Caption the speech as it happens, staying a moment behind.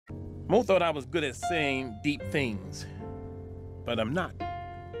Mo thought I was good at saying deep things, but I'm not.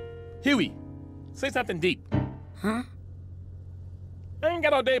 Huey, say something deep. Huh? I ain't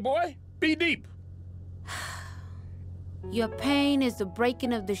got all day, boy. Be deep. Your pain is the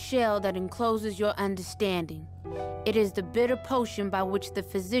breaking of the shell that encloses your understanding. It is the bitter potion by which the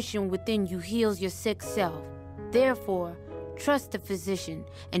physician within you heals your sick self. Therefore, trust the physician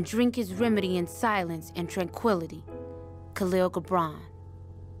and drink his remedy in silence and tranquility. Khalil Gibran.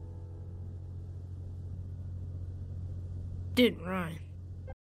 Didn't rhyme.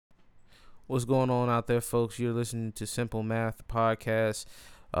 What's going on out there, folks? You're listening to Simple Math Podcast.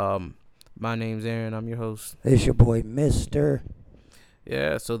 My name's Aaron. I'm your host. It's your boy, Mister.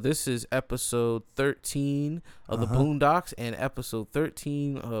 Yeah, so this is episode 13 of the Boondocks and episode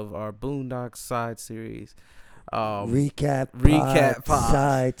 13 of our Boondocks side series. Recap pod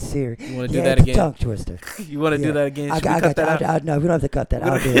side series. You want to do that again? Tongue twister. You want to do that again? Should we cut that out? No, we don't have to cut that.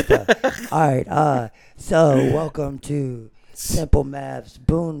 I'll do it though. All right. So welcome to Simple Math's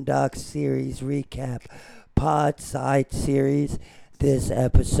Boondocks series recap pod side series. This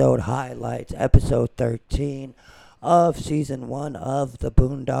episode highlights episode 13 of season 1 of the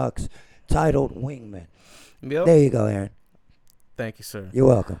Boondocks, titled Wingman. Yep. There you go, Aaron. Thank you, sir. You're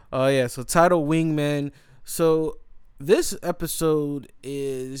welcome. Oh, yeah. So titled Wingman. So this episode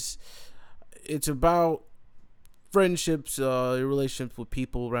it's about friendships, your relationships with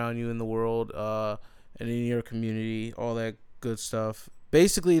people around you in the world, and in your community, all that good stuff.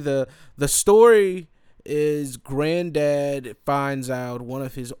 Basically, the story is Granddad finds out one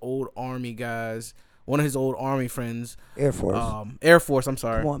of his old army friends, Air Force. I'm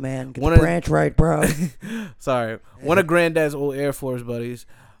sorry. Come on, man. Get the branch right, bro. Sorry. One of Granddad's old Air Force buddies,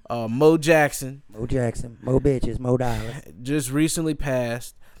 Mo Jackson. Mo bitches, Mo dollars. Just recently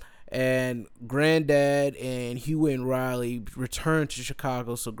passed, and Granddad and Huey and Riley returned to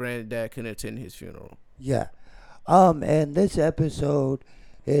Chicago so Granddad can attend his funeral. Yeah. And this episode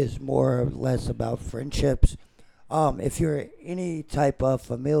is more or less about friendships. If you're any type of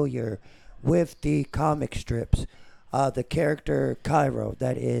familiar with the comic strips, the character Cairo,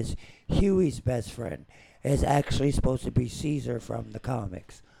 that is Huey's best friend, is actually supposed to be Caesar from the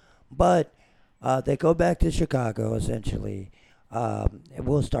comics. But they go back to Chicago, essentially. And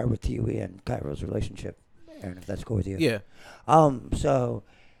we'll start with Huey and Cairo's relationship, Aaron, if that's cool with you. Yeah. So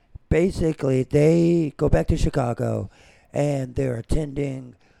basically, they go back to Chicago, and they're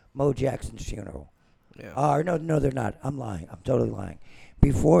attending Mo Jackson's funeral. Yeah. No, they're not. I'm lying. I'm totally lying.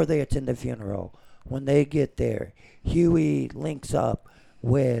 Before they attend the funeral, when they get there, Huey links up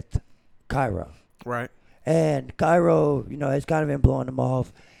with Cairo. Right. And Cairo, has kind of been blowing him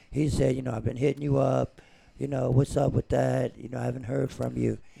off. He said, I've been hitting you up. What's up with that? I haven't heard from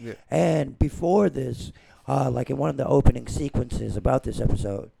you. Yeah. And before this, like in one of the opening sequences about this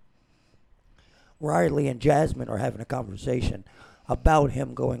episode, Riley and Jasmine are having a conversation about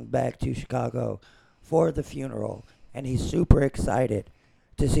him going back to Chicago for the funeral, and he's super excited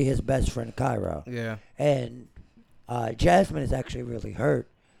to see his best friend Cairo. Yeah. And Jasmine is actually really hurt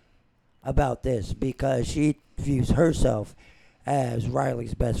about this because she views herself as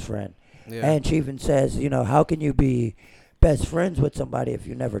Riley's best friend. Yeah. And she even says, how can you be best friends with somebody if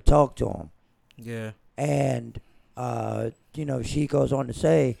you never talk to them? Yeah. And, she goes on to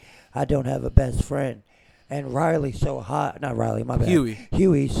say, I don't have a best friend. And Riley's so high, not Riley, my bad.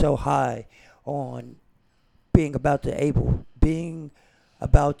 Huey's so high on being about to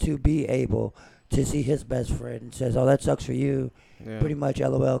be able to see his best friend and says, oh, that sucks for you. Yeah. Pretty much,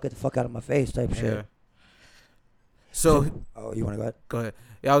 LOL, get the fuck out of my face type shit. Yeah. So you want to go ahead? Go ahead.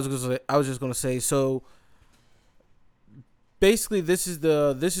 Yeah, I was just gonna say. So basically, this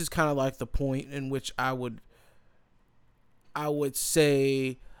is kind of like the point in which I would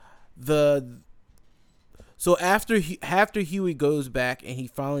say So after Huey goes back and he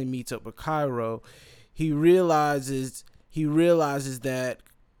finally meets up with Cairo, he realizes that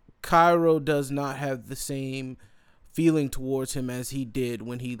Cairo does not have the same feeling towards him as he did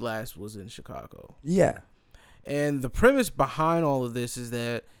when he last was in Chicago. Yeah. And the premise behind all of this is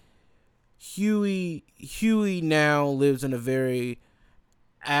that Huey now lives in a very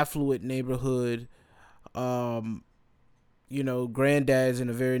affluent neighborhood. Granddad's in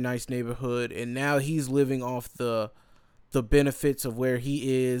a very nice neighborhood, and now he's living off the benefits of where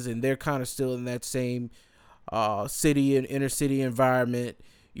he is, and they're kind of still in that same city and inner city environment,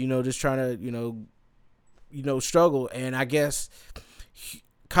 just trying to, struggle. And I guess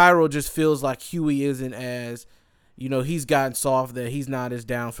Cairo just feels like Huey isn't as, he's gotten soft, that he's not as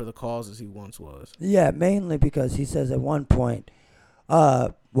down for the cause as he once was. Yeah, mainly because he says at one point,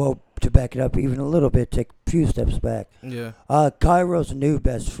 to back it up even a little bit, take a few steps back. Yeah. Cairo's new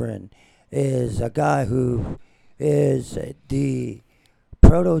best friend is a guy who is the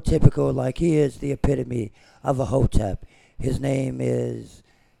prototypical, like he is the epitome of a hotep. His name is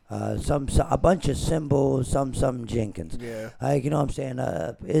a bunch of symbols, some Jenkins. Yeah. Like, you know what I'm saying?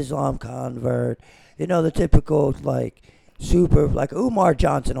 Islam convert. You know, the typical, like, super, like Umar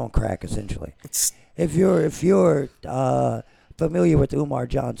Johnson on crack, essentially. If you're familiar with Umar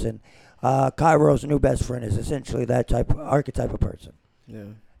Johnson, Cairo's new best friend is essentially that type of archetype of person. Yeah.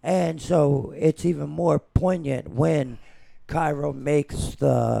 And so it's even more poignant when Cairo makes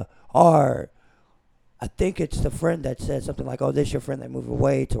I think it's the friend that says something like, "Oh, this your friend that moved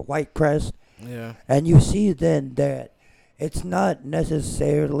away to White Crest." Yeah. And you see then that it's not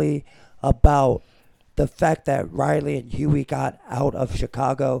necessarily about the fact that Riley and Huey got out of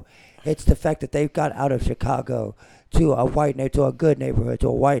Chicago. It's the fact that they got out of Chicago to a good neighborhood, to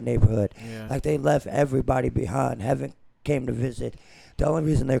a white neighborhood. Yeah. Like they left everybody behind, haven't came to visit. The only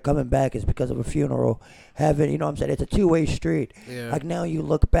reason they're coming back is because of a funeral. You know what I'm saying? It's a two-way street. Yeah. Like now you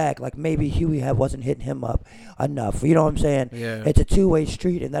look back, like maybe Huey wasn't hitting him up enough. You know what I'm saying? Yeah. It's a two-way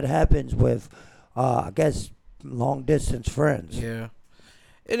street, and that happens with, I guess, long-distance friends. Yeah.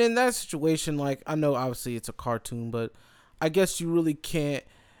 And in that situation, like, I know obviously it's a cartoon, but I guess you really can't.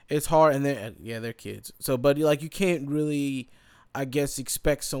 It's hard, and they're kids. So, but like, you can't really, I guess,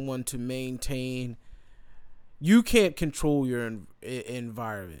 expect someone to maintain. You can't control your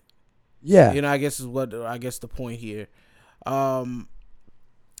environment. Yeah. You know, I guess is what the point here.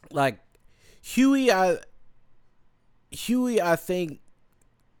 Like Huey, I think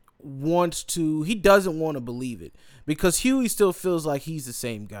he doesn't want to believe it because Huey still feels like he's the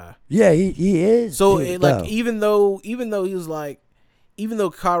same guy. Yeah, he is. So dude, like even though he was like, even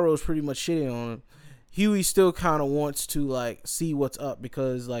though Cairo's pretty much shitting on him, Huey still kind of wants to like see what's up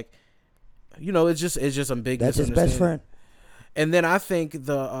because like, you know, it's just a big. That's his best friend. And then I think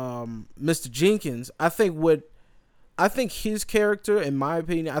the Mr. Jenkins, I think his character, in my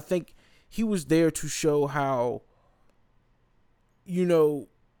opinion, I think he was there to show how, you know,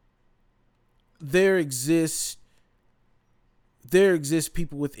 there exist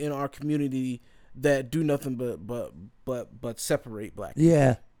people within our community that do nothing but separate black people.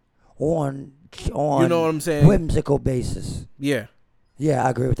 Yeah. On you know what I'm saying? Whimsical basis. Yeah. Yeah, I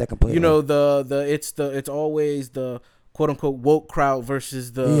agree with that completely. You know, it's always the quote unquote woke crowd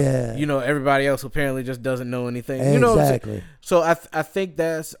versus the you know, everybody else apparently just doesn't know anything. Exactly. You know what I'm saying? So I think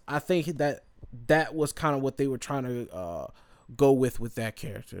that was kind of what they were trying to go with that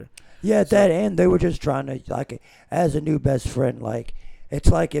character. Yeah, so, that and they were just trying to, like, as a new best friend, like,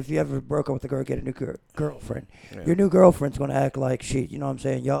 it's like if you ever broke up with a girl, get a new girlfriend. Yeah. Your new girlfriend's gonna act like she, you know what I'm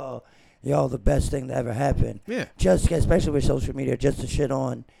saying? Y'all the best thing that ever happened. Yeah. Just especially with social media, just to shit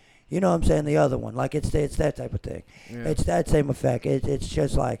on, you know what I'm saying, the other one. Like it's that type of thing. Yeah. It's that same effect. It's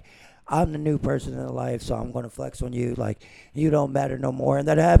just like, I'm the new person in life, so I'm gonna flex on you. Like you don't matter no more, and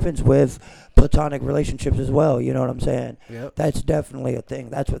that happens with platonic relationships as well. You know what I'm saying? Yep. That's definitely a thing.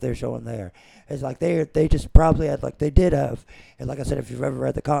 That's what they're showing there. It's like they just probably had, like they did have, and like I said, if you've ever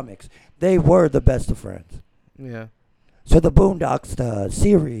read the comics, they were the best of friends. Yeah. So the Boondocks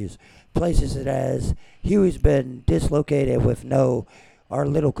series places it as Huey's been dislocated with no or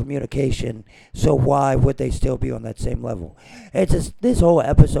little communication, so why would they still be on that same level? It's just, this whole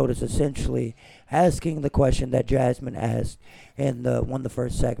episode is essentially asking the question that Jasmine asked in one of the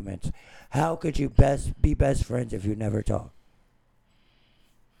first segments. How could you be best friends if you never talk?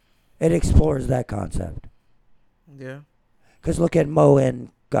 It explores that concept. Yeah. Because look at Mo and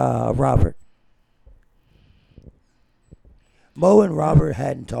Robert. Mo and Robert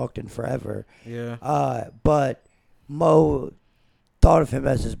hadn't talked in forever. Yeah. But Mo thought of him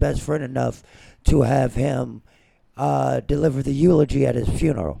as his best friend enough to have him deliver the eulogy at his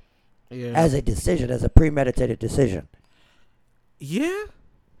funeral. Yeah. As a decision, as a premeditated decision. Yeah.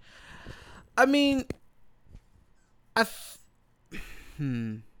 I mean, I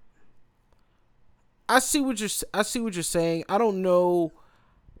see what you're saying. I don't know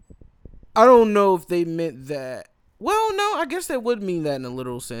if they meant that. Well, no, I guess that would mean that in a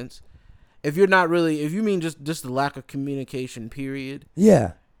literal sense. If you mean just the lack of communication, period.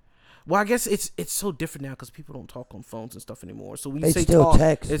 Yeah. Well, I guess it's so different now because people don't talk on phones and stuff anymore. So when they you say still talk,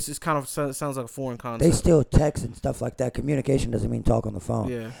 text. it's just kind of sounds like a foreign concept. They still text and stuff like that. Communication doesn't mean talk on the phone.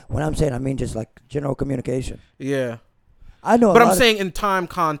 Yeah. When I'm saying, I mean just like general communication. Yeah. I know. But I'm saying in time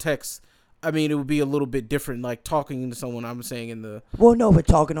context, I mean it would be a little bit different. Like talking to someone, I'm saying in the. Well, no, but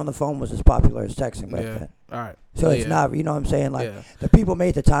talking on the phone was as popular as texting back then. All right. So it's not. You know what I'm saying? Like the people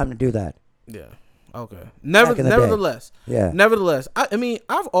made the time to do that. Yeah. Okay. Back in the day. Nevertheless. Yeah. Nevertheless, I mean,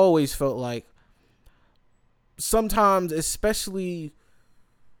 I've always felt like sometimes, especially,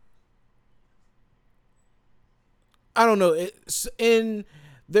 I don't know,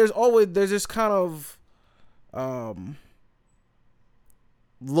 there's this kind of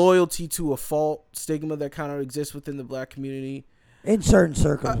loyalty to a fault stigma that kind of exists within the black community. In certain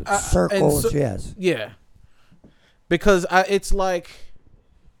circles, yes. Yeah. Because it's like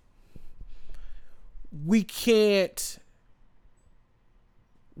we can't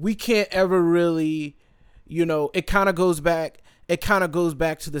ever really, it kind of goes back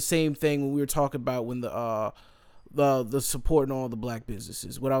to the same thing when we were talking about when the supporting all the black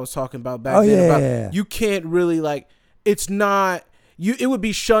businesses. What I was talking about back then about you can't really it's not it would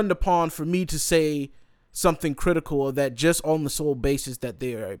be shunned upon for me to say something critical of that just on the sole basis that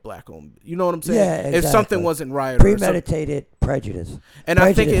they are a black owned. You know what I'm saying? Yeah, exactly. If something wasn't right, premeditated prejudice. And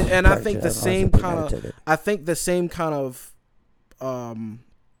I think the same kind of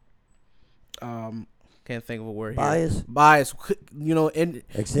can't think of a word here. Bias,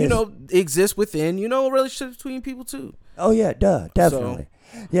 exists within, relationships between people too. Oh yeah, definitely.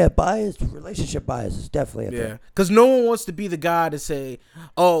 Yeah, relationship bias is definitely a thing. Because no one wants to be the guy to say,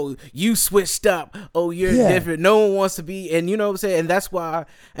 oh, you switched up. Oh, you're different. No one wants to be, and you know what I'm saying? And that's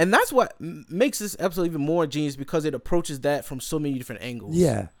what makes this episode even more genius, because it approaches that from so many different angles.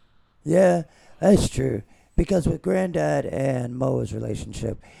 Yeah. Yeah, that's true. Because with Granddad and Mo's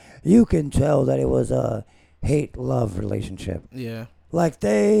relationship, you can tell that it was a hate-love relationship. Yeah. Like,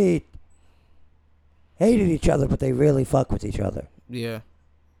 they hated each other, but they really fuck with each other. Yeah.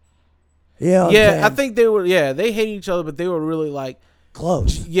 Yeah, I think they hated each other, but they were really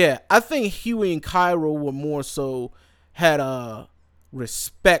close. Yeah, I think Huey and Cairo were more so had a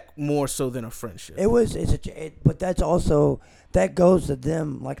respect more so than a friendship. But that's also, that goes to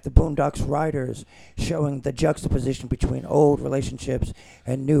them, like the Boondocks writers, showing the juxtaposition between old relationships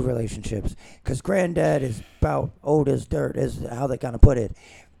and new relationships. Because Granddad is about old as dirt, is how they kind of put it,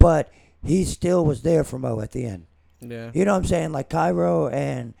 but he still was there for Mo at the end. Yeah, you know what I'm saying? Like Cairo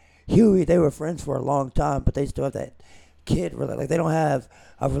and Huey, they were friends for a long time, but they still have that kid. Like, they don't have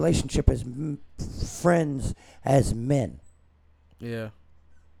a relationship as friends as men. Yeah.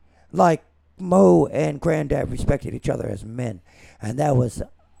 Like, Mo and Granddad respected each other as men. And that was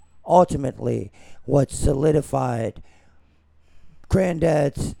ultimately what solidified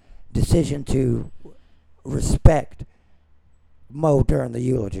Granddad's decision to respect Mo during the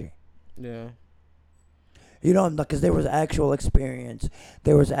eulogy. Yeah. You know, because there was actual experience,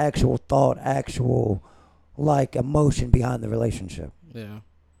 there was actual thought, actual emotion behind the relationship. Yeah,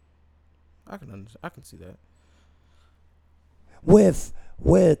 I can see that. With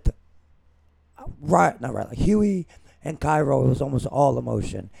like Huey and Cairo, it was almost all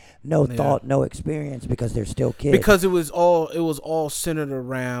emotion, no thought, no experience, because they're still kids. Because it was all centered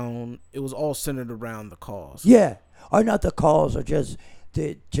around the cause. Yeah, or not the cause, or just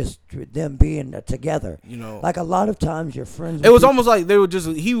them being together. Like a lot of times your friends. It was almost like they were just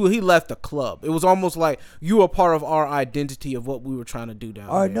he left the club. It was almost like you were part of our identity of what we were trying to do down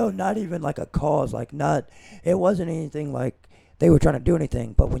there. Or no, not even like a cause. It wasn't anything like they were trying to do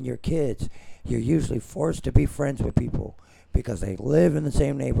anything. But when you're kids, you're usually forced to be friends with people because they live in the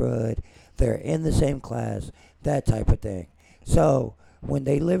same neighborhood, they're in the same class, that type of thing. So when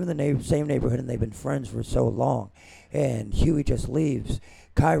they live in the same neighborhood and they've been friends for so long, and Huey just leaves,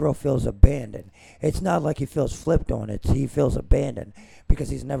 Cairo feels abandoned. It's not like he feels flipped on it. He feels abandoned because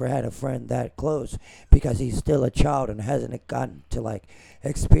he's never had a friend that close, because he's still a child and hasn't gotten to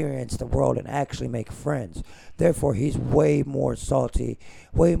experience the world and actually make friends. Therefore, he's way more salty,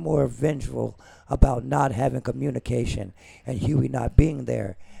 way more vengeful about not having communication and Huey not being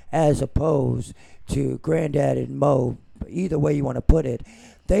there, as opposed to Granddad and Mo. Either way you want to put it,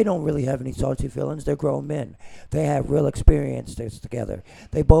 they don't really have any salty feelings. They're grown men. They have real experiences together.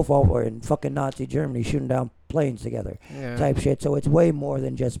 They both all were in fucking Nazi Germany shooting down planes together, type shit. So it's way more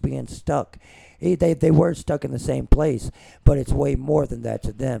than just being stuck. They were stuck in the same place, but it's way more than that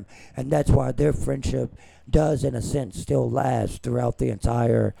to them. And that's why their friendship does, in a sense, still last throughout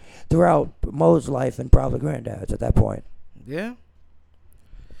Mo's life and probably Granddad's at that point. Yeah.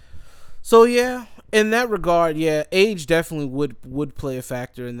 So, yeah. In that regard, yeah, age definitely would play a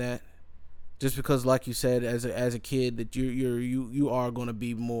factor in that. Just because, like you said, as a kid, that you are going to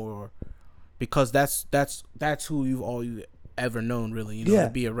be more, because that's who you've ever known, really, to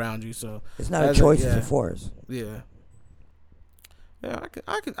be around you. So it's not a choice, it's a force. Yeah. Yeah,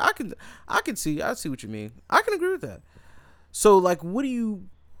 I see what you mean. I can agree with that. So, what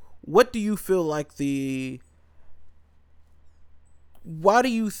do you feel like why do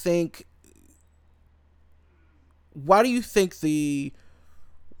you think why do you think the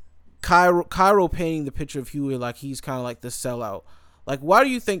Cairo painting the picture of Huey like he's kind of like the sellout? Like, why do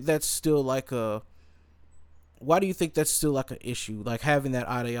you think that's still like an issue? Like having that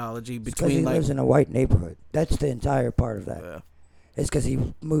ideology between because he lives in a white neighborhood. That's the entire part of that. Yeah. It's because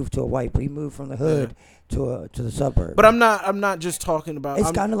he moved to a white. He moved from the hood to the suburb. But I'm not just talking about.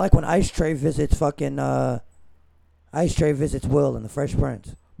 It's kind of like when Ice Tray visits Will in The Fresh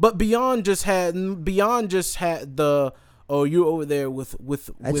Prince. But beyond just had the you over there with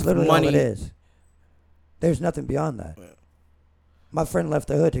That's literally money. all it is. There's nothing beyond that. Yeah. My friend left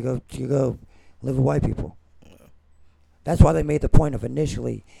the hood to go live with white people. Yeah. That's why they made the point of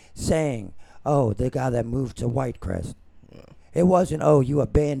initially saying, "Oh, the guy that moved to Whitecrest." Yeah. It wasn't, "Oh, you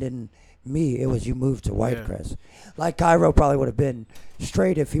abandoned me." It was, "You moved to Whitecrest." Yeah. Like Cairo probably would have been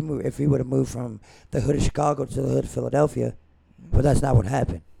straight if he would have moved from the hood of Chicago to the hood of Philadelphia, but that's not what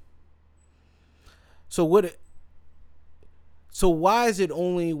happened. So why is it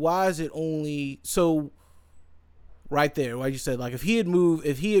only right there? Like you said, like if he had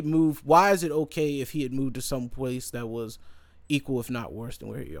moved, why is it okay if he had moved to some place that was equal, if not worse, than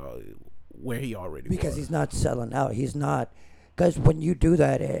where he already was? Because he's not selling out. He's not, because when you do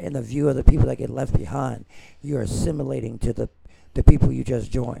that in the view of the people that get left behind, you're assimilating to the people you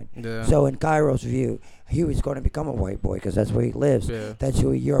just joined. Yeah. So in Cairo's view, Huey's going to become a white boy because that's where he lives. Yeah. That's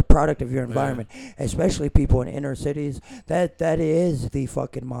who you're a product of your environment, especially people in inner cities. That is the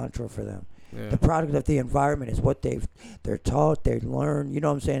fucking mantra for them. Yeah. The product of the environment is what they're taught, they learn. You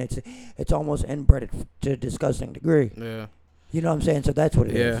know what I'm saying? It's almost inbred to a disgusting degree. Yeah. You know what I'm saying? So that's what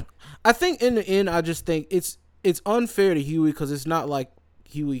it is. I think in the end, I just think it's unfair to Huey because it's not like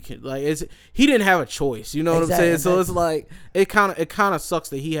Huey can he didn't have a choice. You know what I'm saying? So it's like it kind of sucks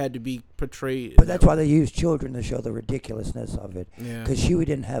that he had to be portrayed. But that's why they use children to show the ridiculousness of it. Yeah. Because Huey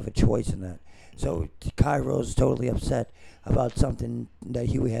didn't have a choice in that. So Cairo's totally upset about something that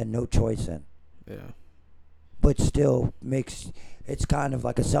Huey had no choice in. Yeah. But still it's kind of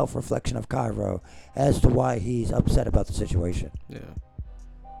like a self-reflection of Cairo as to why he's upset about the situation. Yeah.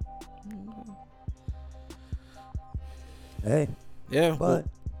 Hey. Yeah. But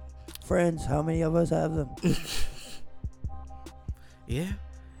friends, how many of us have them? Yeah.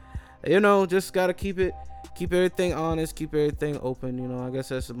 Just gotta keep everything honest, keep everything open. I guess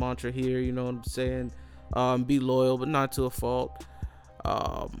that's the mantra here. You know what I'm saying? Be loyal, but not to a fault.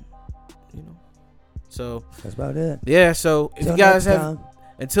 So that's about it. Yeah. So if you guys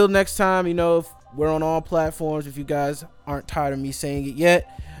until next time, if we're on all platforms. If you guys aren't tired of me saying it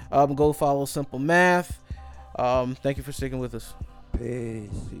yet, go follow Simple Math. Thank you for sticking with us. Peace.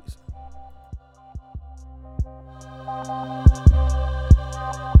 Peace.